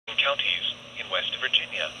counties in West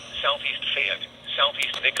Virginia, Southeast Fayette,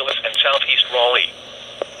 Southeast Nicholas, and Southeast Raleigh.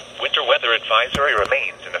 Winter weather advisory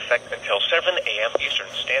remains in effect until 7 a.m. Eastern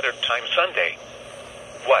Standard Time Sunday.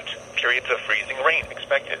 What? Periods of freezing rain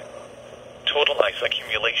expected. Total ice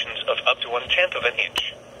accumulations of up to 1/10 of an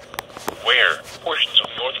inch. Where? Portions of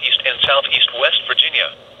Northeast and Southeast West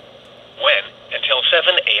Virginia. When? Until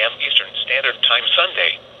 7 a.m. Eastern Standard Time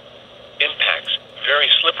Sunday. Impacts. Very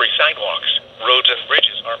slippery sidewalks, roads and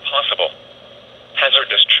bridges are possible.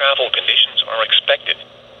 Hazardous travel conditions are expected.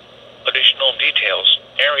 Additional details.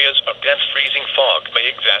 Areas of dense freezing fog may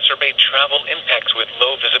exacerbate travel impacts with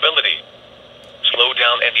low visibility. Slow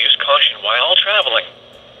down and use caution while traveling.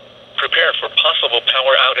 Prepare for possible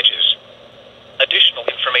power outages. Additional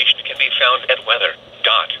information can be found at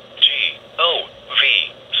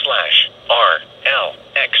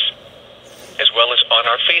weather.gov/RLX, as well as on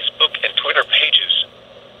our Facebook and Twitter pages.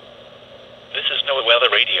 This is NOAA Weather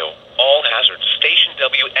Radio, all hazards station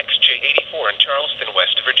WXJ84 in Charleston,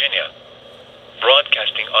 West Virginia.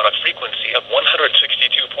 Broadcasting on a frequency of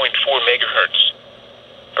 162.4 MHz.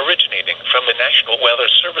 Originating from the National Weather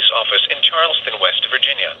Service Office in Charleston, West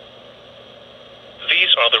Virginia.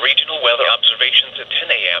 These are the regional weather observations at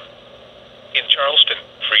 10 a.m. In Charleston,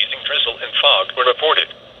 freezing drizzle and fog were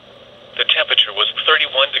reported. The temperature was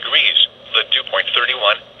 31 degrees, the dew point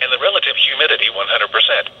 31, and the relative humidity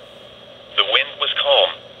 100%. The wind was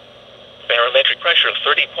calm. Barometric pressure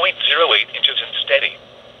 30.08 inches and steady.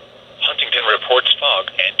 Huntington reports fog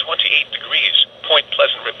and 28 degrees. Point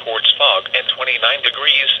Pleasant reports fog and 29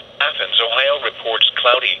 degrees. Athens, Ohio reports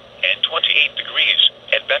cloudy and 28 degrees.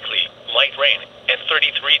 At Beckley, light rain and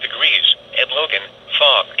 33 degrees. At Logan,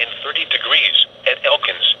 fog and 30 degrees. At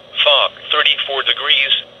Elkins, fog 34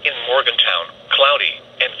 degrees. In Morgantown, cloudy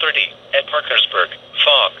and 30. At Parkersburg,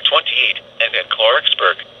 fog 28. And at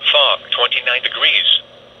Clarksburg, fog 29 degrees.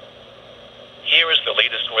 Here is the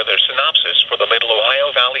latest weather synopsis for the Middle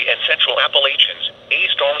Ohio Valley and Central Appalachians. A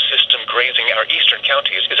storm system grazing our eastern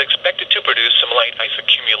counties is expected to produce some light ice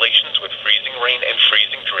accumulations with freezing rain and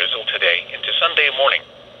freezing drizzle today into Sunday morning.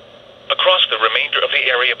 Across the remainder of the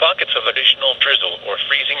area, pockets of additional drizzle or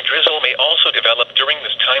freezing drizzle may also develop during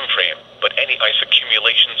this time frame, but any ice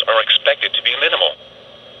accumulations are expected to be minimal.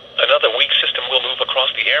 Another weak system will move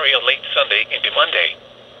across the area late Sunday into Monday.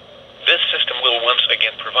 This system will once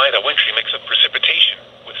again provide a wintry mix of precipitation,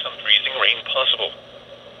 with some freezing rain possible.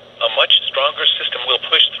 A much stronger system will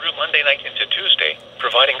push through Monday night into Tuesday,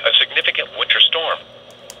 providing a significant winter storm.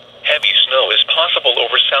 Heavy snow is possible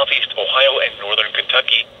over southeast Ohio and northern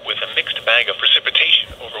Kentucky, with a mixed bag of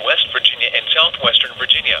precipitation over West Virginia and southwestern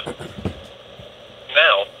Virginia.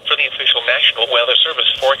 Now, for the official National Weather Service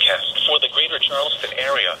forecast for the greater Charleston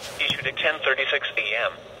area, issued at 10:36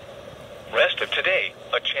 a.m. Rest of today,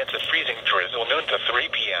 a chance of freezing drizzle noon to 3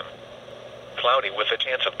 p.m. Cloudy with a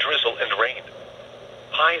chance of drizzle and rain.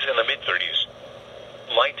 Highs in the mid-30s.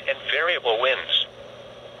 Light and variable winds.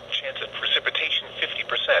 Chance of precipitation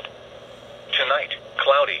 50%. Tonight,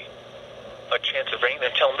 cloudy. A chance of rain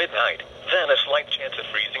until midnight, then a slight chance of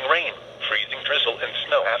freezing rain, freezing drizzle and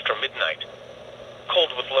snow after midnight.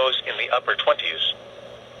 Cold with lows in the upper 20s.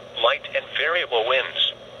 Light and variable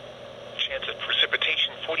winds. Chance of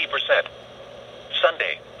precipitation 40%.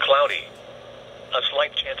 Sunday, cloudy. A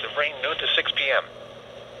slight chance of rain noon to 6 p.m.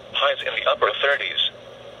 Highs in the upper 30s.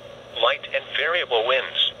 Light and variable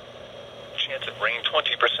winds. Chance of rain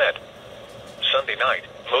 20%. Sunday night,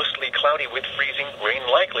 mostly cloudy with freezing rain,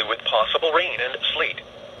 likely with possible rain and sleet.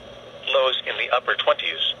 Lows in the upper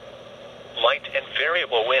 20s. Light and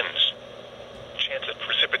variable winds. Chance of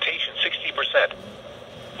precipitation 60%.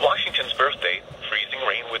 Washington's birthday, freezing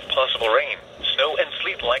rain with possible rain, snow and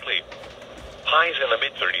sleet likely. Highs in the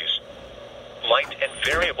mid-30s. Light and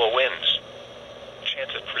variable winds.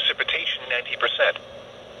 Chance of precipitation 90%.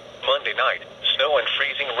 Monday night, snow and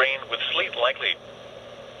freezing rain with sleet likely.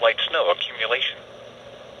 Light snow accumulation.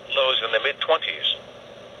 Lows in the mid-20s.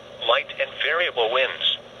 Light and variable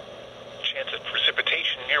winds. Chance of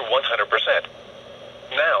precipitation near 100%.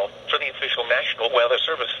 Now, for the official National Weather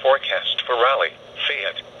Service forecast for Raleigh,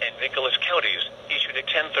 Fayette, and Nicholas counties, issued at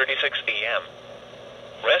 10:36 a.m.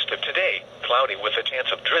 Rest of today, cloudy with a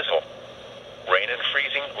chance of drizzle. Rain and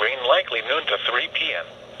freezing rain likely noon to 3 p.m.,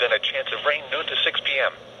 then a chance of rain noon to 6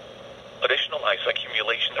 p.m. Additional ice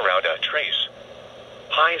accumulation around a trace.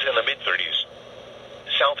 Highs in the mid-30s.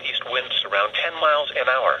 Southeast winds around 10 miles an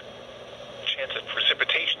hour. Chance of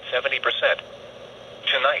precipitation 70%.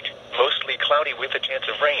 Tonight, mostly cloudy with a chance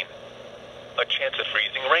of rain. A chance of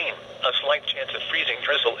freezing rain, a slight chance of freezing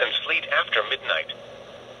drizzle and sleet after midnight.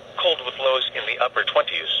 Cold with lows in the upper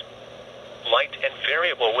 20s. Light and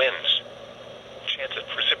variable winds. Chance of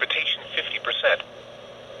precipitation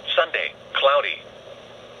cloudy.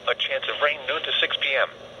 A chance of rain noon to 6 p.m.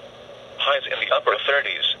 Highs in the upper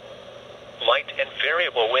 30s. Light and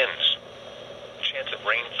variable winds. Chance of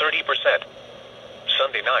rain 30%.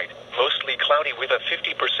 Sunday night, mostly cloudy with a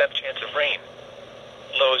 50% chance of rain.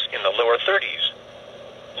 Lows in the lower 30s.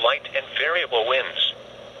 Light and variable winds.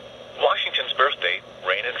 Washington's birthday,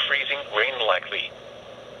 rain and freezing rain likely.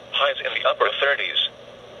 Highs in the upper 30s.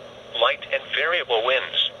 Light and variable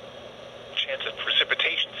winds. Chance of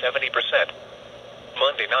precipitation 70%.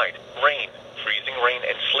 Monday night, rain, freezing rain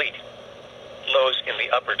and sleet. Lows in the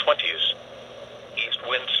upper 20s. East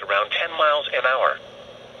winds around 10 miles an hour.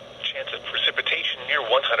 Chance of precipitation near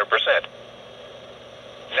 100%.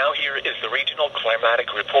 Now here is the regional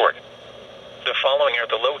climatic report. The following are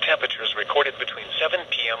the low temperatures recorded between 7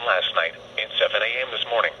 p.m. last night and 7 a.m. this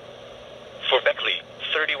morning. For Beckley,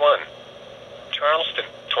 31. Charleston,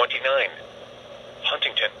 29.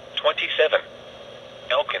 Huntington, 27.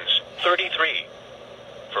 Elkins, 33.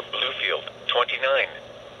 For Bluefield, 29.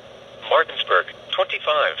 Martinsburg,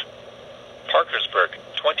 25. Parkersburg,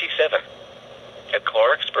 27. At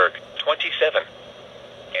Clarksburg, 27.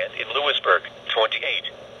 And in Lewisburg, 28.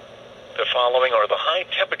 The following are the high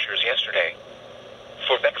temperatures yesterday.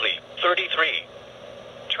 For Beckley, 33.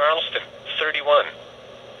 Charleston, 31.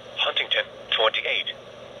 Huntington, 28.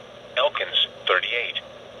 Elkins, 38.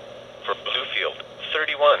 For Bluefield,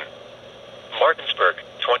 31. Martinsburg,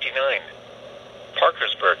 29.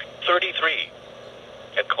 Parkersburg, 33.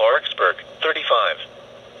 At Clarksburg, 35.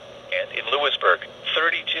 And in Lewisburg,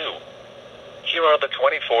 32. Here are the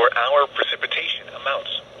 24-hour precipitation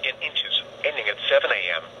amounts in inches, ending at 7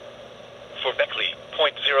 a.m. For Beckley,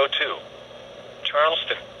 0.02.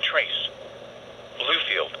 Charleston, trace.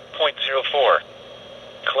 Bluefield, 0.04.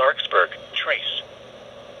 Clarksburg, trace.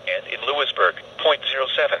 And in Lewisburg,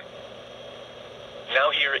 0.07.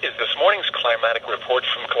 Now here is this morning's climatic report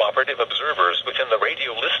from cooperative observers within the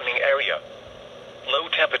radio listening area. Low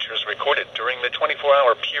temperatures recorded during the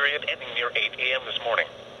 24-hour period ending near 8 a.m. this morning.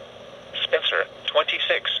 Spencer,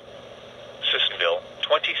 26. Sissonville,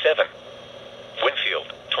 27.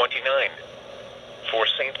 Winfield, 29. For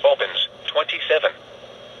St. Albans, 27.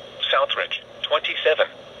 Southridge, 27.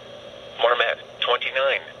 Marmet,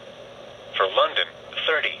 29. For London,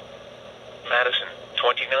 30. Madison,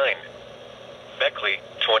 29. Beckley,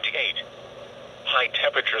 28. High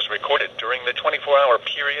temperatures recorded during the 24-hour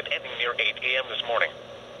period ending near 8 a.m. this morning.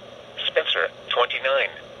 Spencer, 29.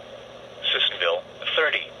 Sissonville,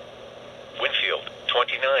 30. Winfield,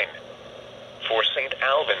 29. For St.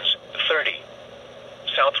 Albans, 30.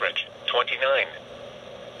 Southridge, 29.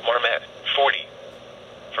 Marmet, 40.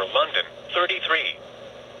 For London, 33.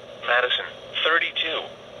 Madison, 32.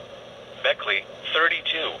 Beckley,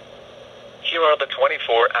 32. Here are the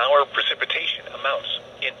 24-hour precipitation amounts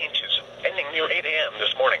in inches, ending near 8 a.m.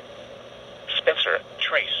 this morning. Spencer,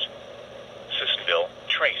 trace. Sissonville,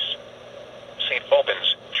 trace. St.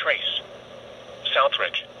 Albans, trace.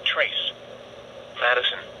 Southridge, trace.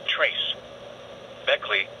 Madison, trace.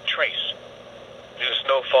 Beckley, trace. New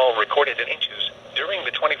snowfall recorded in inches during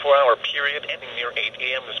the 24-hour period ending near 8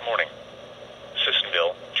 a.m. this morning.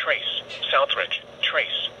 Sissonville, trace. Southridge,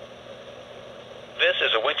 trace. This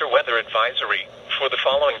is a winter weather advisory for the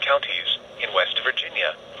following counties in West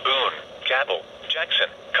Virginia: Boone, Cabell, Jackson,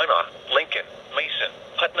 Kanawha, Lincoln, Mason,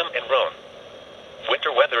 Putnam, and Roane.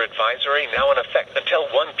 Winter weather advisory now in effect until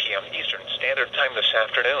 1 p.m. Eastern Standard Time this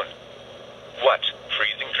afternoon. What?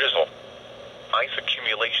 Freezing drizzle. Ice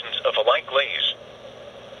accumulations of a light glaze.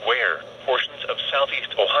 Where? Portions of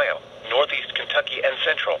southeast Ohio, northeast Kentucky, and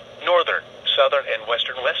central, northern, southern, and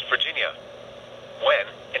western West Virginia. When?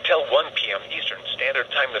 Until 1 p.m. Eastern Standard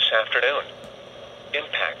Time this afternoon.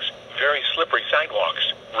 Impacts. Very slippery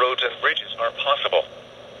sidewalks, roads, and bridges are possible.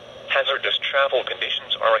 Hazardous travel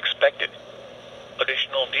conditions are expected.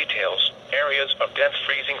 Additional details. Areas of dense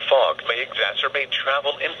freezing fog may exacerbate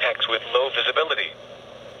travel impacts with low visibility.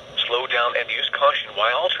 Slow down and use caution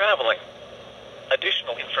while traveling.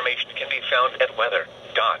 Additional information can be found at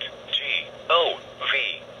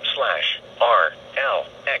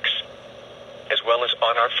weather.gov/RLX, as well as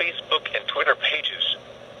on our Facebook and Twitter pages.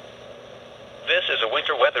 This is a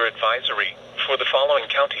winter weather advisory for the following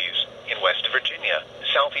counties in West Virginia: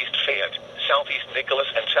 Southeast Fayette, Southeast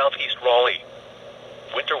Nicholas, and Southeast Raleigh.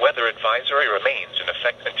 Winter weather advisory remains in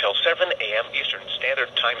effect until 7 a.m. Eastern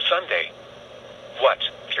Standard Time Sunday. What?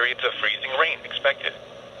 Periods of freezing rain expected.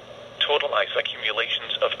 Total ice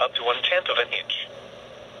accumulations of up to 1/10 of an inch.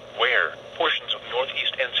 Where? Portions of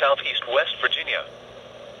northeast and southeast West Virginia.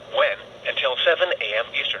 When? Until 7 a.m.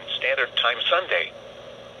 Eastern Standard Time Sunday.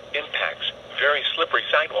 Impacts. Very slippery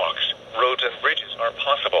sidewalks, roads, and bridges are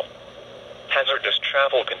possible. Hazardous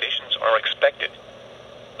travel conditions are expected.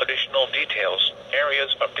 Additional details: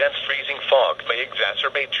 areas of dense freezing fog may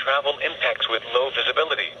exacerbate travel impacts with low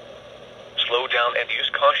visibility. Slow down and use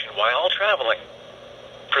caution while traveling.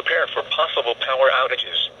 Prepare for possible power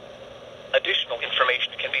outages. Additional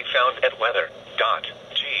information can be found at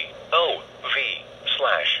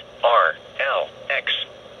weather.gov/RLX,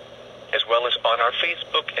 as well as on our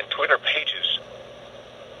Facebook and Twitter pages.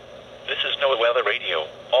 This is NOAA Weather Radio,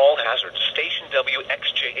 all hazards station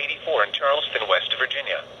WXJ84 in Charleston, West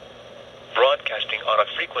Virginia. Broadcasting on a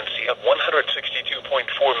frequency of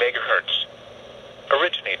 162.4 megahertz.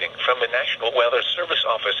 Originating from the National Weather Service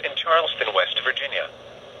office in Charleston, West Virginia.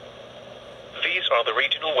 These are the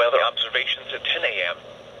regional weather observations at 10 a.m.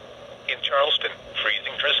 In Charleston,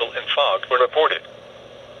 freezing drizzle and fog were reported.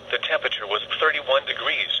 The temperature was 31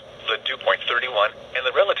 degrees, the dew point 31, and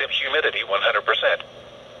the relative humidity 100%.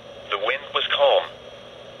 The wind was calm.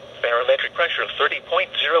 Barometric pressure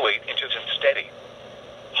 30.08 inches and steady.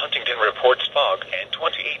 Huntington reports fog and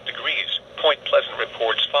 28 degrees. Point Pleasant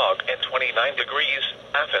reports fog and 29 degrees.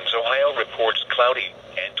 Athens, Ohio reports cloudy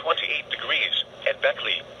and 28 degrees. At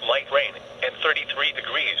Beckley, light rain and 33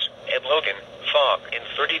 degrees. At Logan, fog and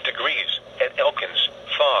 30 degrees. At Elkins,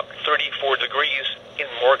 fog 34 degrees. In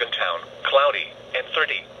Morgantown, cloudy and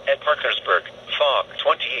 30. At Parkersburg, fog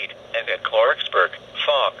 28. And at Clarksburg,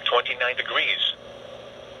 fog 29 degrees.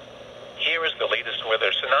 Here is the latest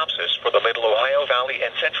weather synopsis for the Middle Ohio Valley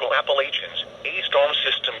and Central Appalachians. A storm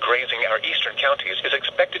system grazing our eastern counties is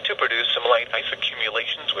expected to produce some light ice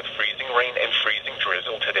accumulations with freezing rain and freezing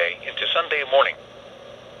drizzle today into Sunday morning.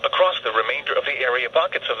 Across the remainder of the area,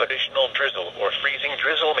 pockets of additional drizzle or freezing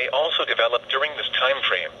drizzle may also develop during this time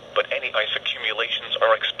frame, but any ice accumulations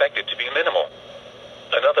are expected to be minimal.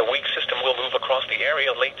 Another weak system will move across the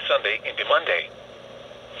area late Sunday into Monday.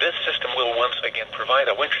 This system will once again provide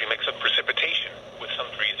a wintry mix of precipitation, with some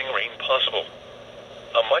freezing rain possible.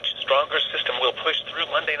 A much stronger system will push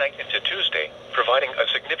through Monday night into Tuesday, providing a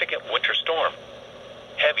significant winter storm.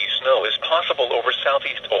 Heavy snow is possible over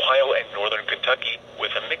southeast Ohio and northern Kentucky,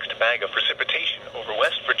 with a mixed bag of precipitation over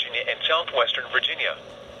West Virginia and southwestern Virginia.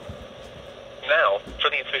 Now, for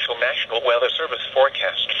the official National Weather Service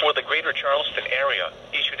forecast for the greater Charleston area,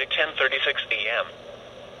 issued at 10:36 a.m.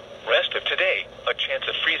 Rest of today, a chance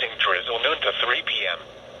of freezing drizzle noon to 3 p.m.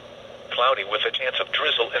 Cloudy with a chance of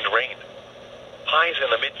drizzle and rain. Highs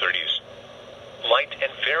in the mid-30s. Light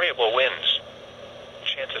and variable winds.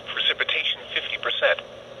 Chance of precipitation 50%.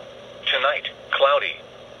 Tonight, cloudy.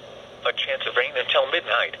 A chance of rain until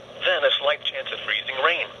midnight, then a slight chance of freezing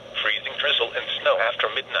rain, freezing drizzle and snow after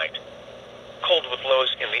midnight. Cold with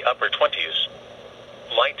lows in the upper 20s.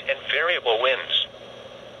 Light and variable winds.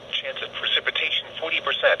 Chance of precipitation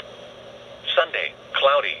 40%. Sunday,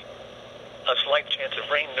 cloudy. A slight chance of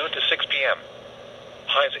rain noon to 6 p.m.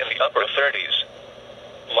 Highs in the upper 30s.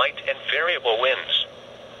 Light and variable winds.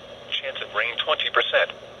 Chance of rain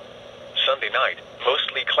 20%. Sunday night,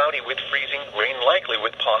 mostly cloudy with freezing rain likely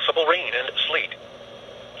with possible rain and sleet.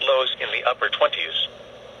 Lows in the upper 20s.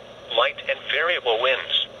 Light and variable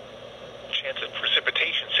winds. Chance of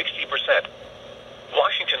precipitation 60%.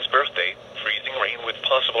 Washington's birthday, freezing rain with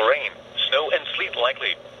possible rain, snow and sleet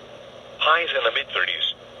likely. Highs in the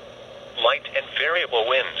mid-30s. Light and variable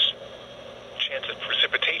winds. Chance of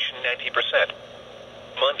precipitation 90%.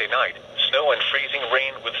 Monday night, snow and freezing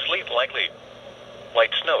rain with sleet likely.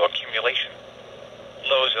 Light snow accumulation.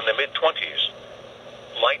 Lows in the mid-20s.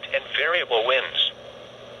 Light and variable winds.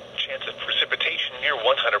 Chance of precipitation near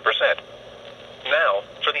 100%. Now,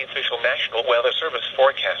 for the official National Weather Service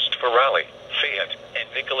forecast for Raleigh, Fayette, and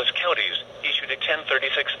Nicholas counties, issued at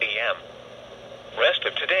 10:36 a.m. Rest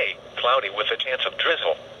of today, cloudy with a chance of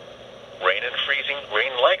drizzle. Rain and freezing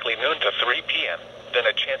rain likely noon to 3 p.m., then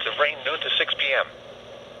a chance of rain noon to 6 p.m.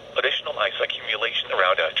 Additional ice accumulation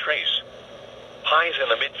around a trace. Highs in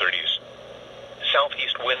the mid-30s.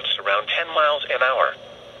 Southeast winds around 10 miles an hour.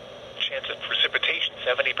 Chance of precipitation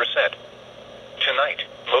 70%. Tonight,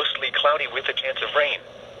 mostly cloudy with a chance of rain.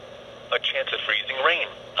 A chance of freezing rain,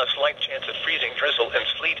 a slight chance of freezing drizzle and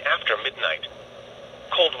sleet after midnight.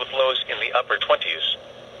 Cold with lows in the upper 20s.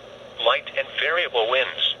 Light and variable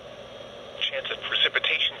winds. Chance of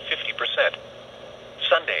precipitation 50%.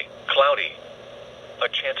 Sunday, cloudy. A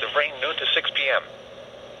chance of rain noon to 6 p.m.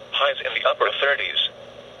 Highs in the upper 30s.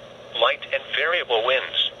 Light and variable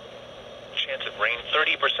winds. Chance of rain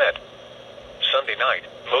 30%. Sunday night,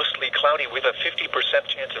 mostly cloudy with a 50%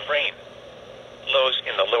 chance of rain. Lows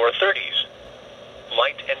in the lower 30s.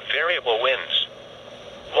 Light and variable winds.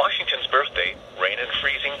 Washington's birthday, rain and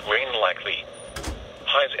freezing rain likely.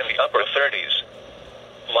 Highs in the upper 30s.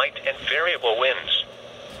 Light and variable winds.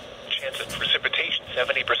 Chance of precipitation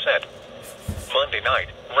 70%. Monday night,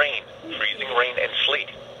 rain, freezing rain and sleet.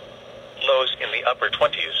 Lows in the upper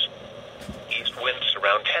 20s. East winds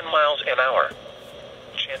around 10 miles an hour.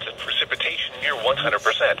 Chance of precipitation near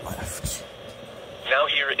 100%. Now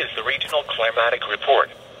here is the regional climatic report.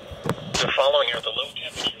 The following are the low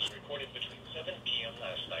temperatures recorded between 7 p.m.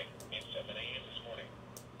 last night and 7 a.m. this morning.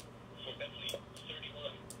 For Bentley,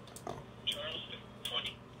 31. Charleston,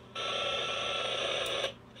 20.